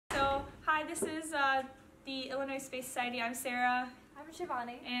Hi, this is the Illinois Space Society. I'm Sara. I'm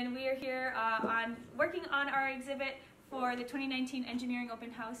Shivani. And we are here working on our exhibit for the 2019 Engineering Open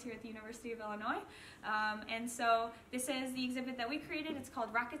House here at the University of Illinois. And so this is the exhibit that we created. It's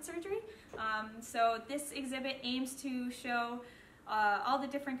called Rocket Surgery. So this exhibit aims to show all the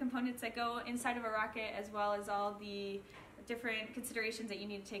different components that go inside of a rocket, as well as all the different considerations that you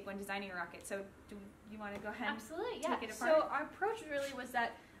need to take when designing a rocket. So do you want to go ahead Absolutely, and take it apart? So our approach really was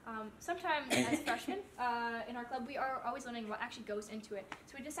that sometimes as freshmen in our club, we are always learning what actually goes into it.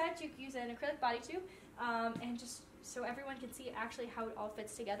 So we decided to use an acrylic body tube and just so everyone can see actually how it all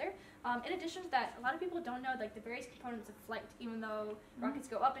fits together. In addition to that, a lot of people don't know like the various components of flight. Even though rockets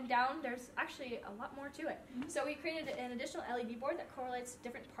go up and down, there's actually a lot more to it. So we created an additional LED board that correlates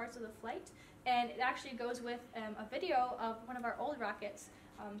different parts of the flight, and it actually goes with a video of one of our old rockets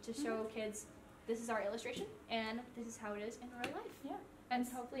to show kids this is our illustration and this is how it is in real life. Yeah. And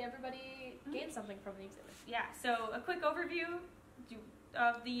hopefully everybody gains something from the exhibit. Yeah, so a quick overview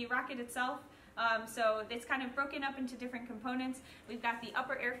of the rocket itself. So it's kind of broken up into different components. We've got the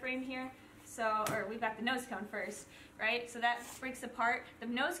upper airframe here, or we've got the nose cone first, right? So that breaks apart. The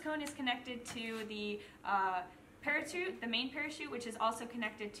nose cone is connected to the parachute, the main parachute, which is also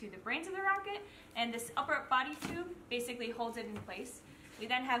connected to the brains of the rocket, and this upper body tube basically holds it in place. We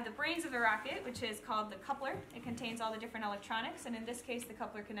then have the brains of the rocket, which is called the coupler. It contains all the different electronics, and in this case the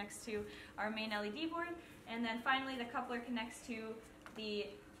coupler connects to our main LED board, and then finally the coupler connects to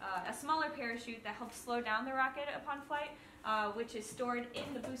a smaller parachute that helps slow down the rocket upon flight, which is stored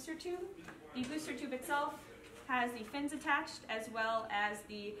in the booster tube. The booster tube itself has the fins attached, as well as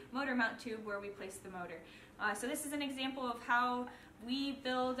the motor mount tube where we place the motor. So this is an example of how we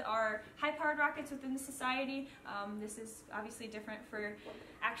build our high-powered rockets within the society. This is obviously different for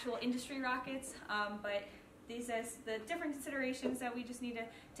actual industry rockets, but these are the different considerations that we just need to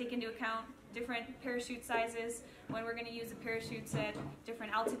take into account. Different parachute sizes, when we're going to use the parachutes at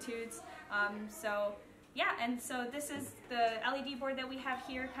different altitudes. So yeah, and so this is the LED board that we have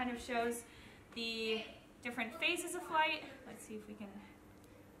here, kind of shows the different phases of flight. Let's see if we can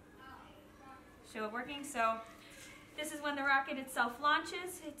show it working. So this is when the rocket itself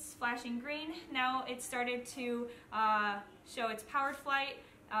launches. It's flashing green. Now it's started to show its powered flight.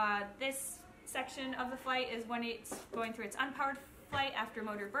 This section of the flight is when it's going through its unpowered flight after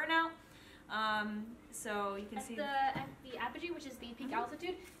motor burnout. So you can see at the apogee, which is the peak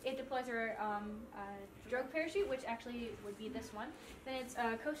altitude, it deploys our drogue parachute, which actually would be this one. Then it's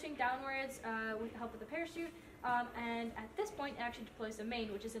coasting downwards with the help of the parachute, and at this point it actually deploys the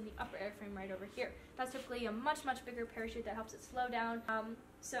main, which is in the upper airframe right over here. That's typically a much bigger parachute that helps it slow down.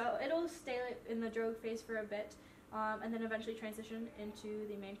 So it'll stay in the drogue phase for a bit, and then eventually transition into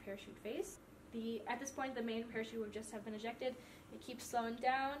the main parachute phase. At this point, the main parachute would just have been ejected. It keeps slowing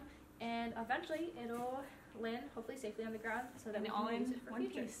down, and eventually it'll land, hopefully safely on the ground, so that we can use it for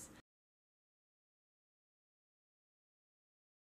future.